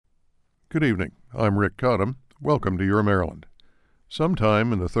Good evening. I'm Rick Cottam. Welcome to Your Maryland.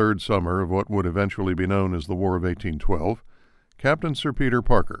 Sometime in the third summer of what would eventually be known as the War of 1812, Captain Sir Peter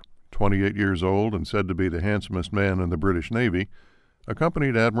Parker, 28 years old and said to be the handsomest man in the British Navy,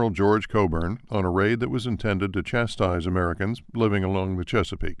 accompanied Admiral George Cockburn on a raid that was intended to chastise Americans living along the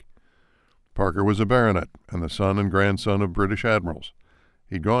Chesapeake. Parker was a baronet and the son and grandson of British admirals.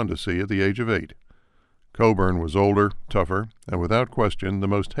 He'd gone to sea at the age of 8. Cockburn was older, tougher, and without question the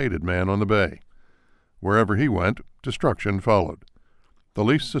most hated man on the bay. Wherever he went, destruction followed. The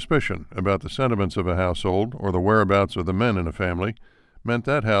least suspicion about the sentiments of a household or the whereabouts of the men in a family meant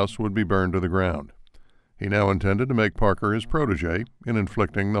that house would be burned to the ground. He now intended to make Parker his protege in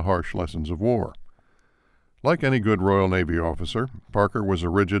inflicting the harsh lessons of war. Like any good Royal Navy officer, Parker was a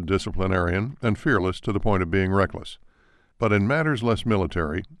rigid disciplinarian and fearless to the point of being reckless. But in matters less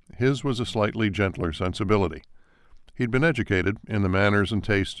military, his was a slightly gentler sensibility. He'd been educated in the manners and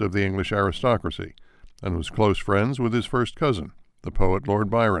tastes of the English aristocracy, and was close friends with his first cousin, the poet Lord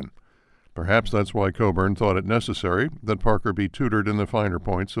Byron. Perhaps that's why Cockburn thought it necessary that Parker be tutored in the finer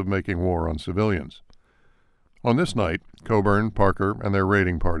points of making war on civilians. On this night, Cockburn, Parker, and their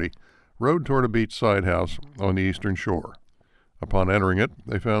raiding party rode toward a beachside house on the eastern shore. Upon entering it,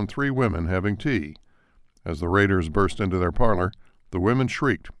 they found 3 women having tea. As the raiders burst into their parlor, the women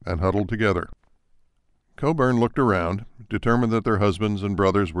shrieked and huddled together. Cockburn looked around, determined that their husbands and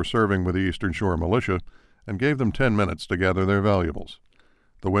brothers were serving with the Eastern Shore Militia, and gave them 10 minutes to gather their valuables.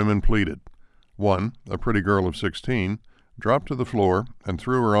 The women pleaded. One, a pretty girl of 16, dropped to the floor and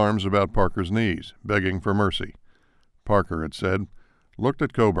threw her arms about Parker's knees, begging for mercy. Parker, it said, looked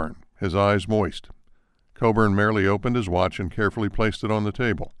at Cockburn, his eyes moist. Cockburn merely opened his watch and carefully placed it on the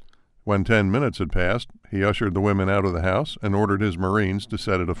table. When 10 minutes had passed, he ushered the women out of the house and ordered his Marines to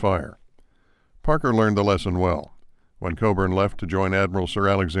set it afire. Parker learned the lesson well. When Cockburn left to join Admiral Sir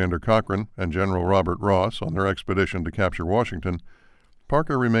Alexander Cochrane and General Robert Ross on their expedition to capture Washington,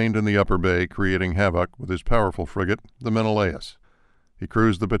 Parker remained in the upper bay creating havoc with his powerful frigate, the Menelaus. He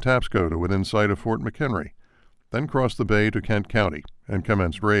cruised the Patapsco to within sight of Fort McHenry, then crossed the bay to Kent County and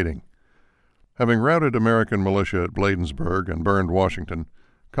commenced raiding. Having routed American militia at Bladensburg and burned Washington,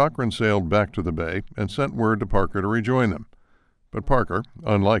 Cochrane sailed back to the bay and sent word to Parker to rejoin them. But Parker,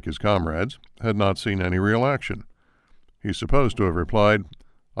 unlike his comrades, had not seen any real action. He's supposed to have replied,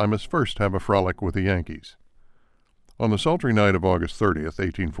 "I must first have a frolic with the Yankees." On the sultry night of August 30th,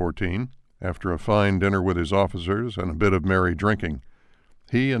 1814, after a fine dinner with his officers and a bit of merry drinking,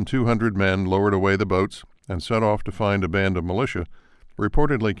 he and 200 men lowered away the boats and set off to find a band of militia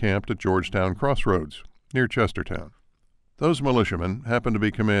reportedly camped at Georgetown Crossroads, near Chestertown. Those militiamen happened to be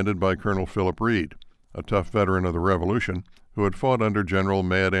commanded by Colonel Philip Reed, a tough veteran of the Revolution who had fought under General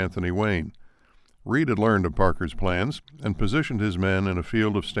Mad Anthony Wayne. Reed had learned of Parker's plans and positioned his men in a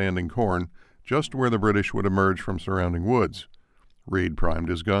field of standing corn just where the British would emerge from surrounding woods. Reed primed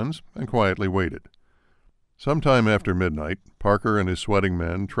his guns and quietly waited. Sometime after midnight, Parker and his sweating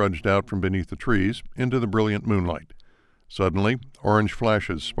men trudged out from beneath the trees into the brilliant moonlight. Suddenly, orange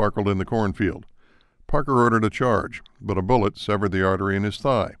flashes sparkled in the cornfield. Parker ordered a charge, but a bullet severed the artery in his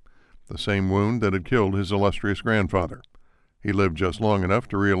thigh, the same wound that had killed his illustrious grandfather. He lived just long enough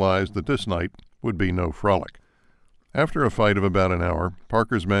to realize that this night would be no frolic. After a fight of about an hour,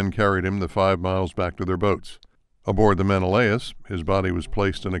 Parker's men carried him the 5 miles back to their boats. Aboard the Menelaus, his body was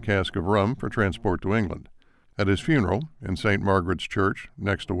placed in a cask of rum for transport to England. At his funeral, in St. Margaret's Church,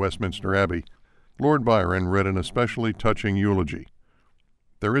 next to Westminster Abbey, Lord Byron read an especially touching eulogy.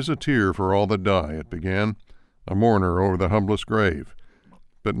 "There is a tear for all that die," it began, "a mourner over the humblest grave.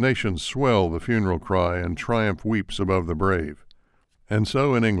 But nations swell the funeral cry, and triumph weeps above the brave." And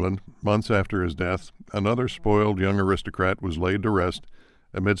so in England, months after his death, another spoiled young aristocrat was laid to rest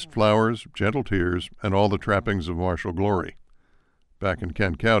amidst flowers, gentle tears, and all the trappings of martial glory. Back in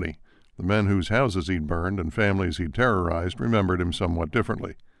Kent County, the men whose houses he'd burned and families he'd terrorized remembered him somewhat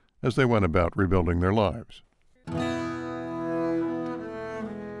differently as they went about rebuilding their lives.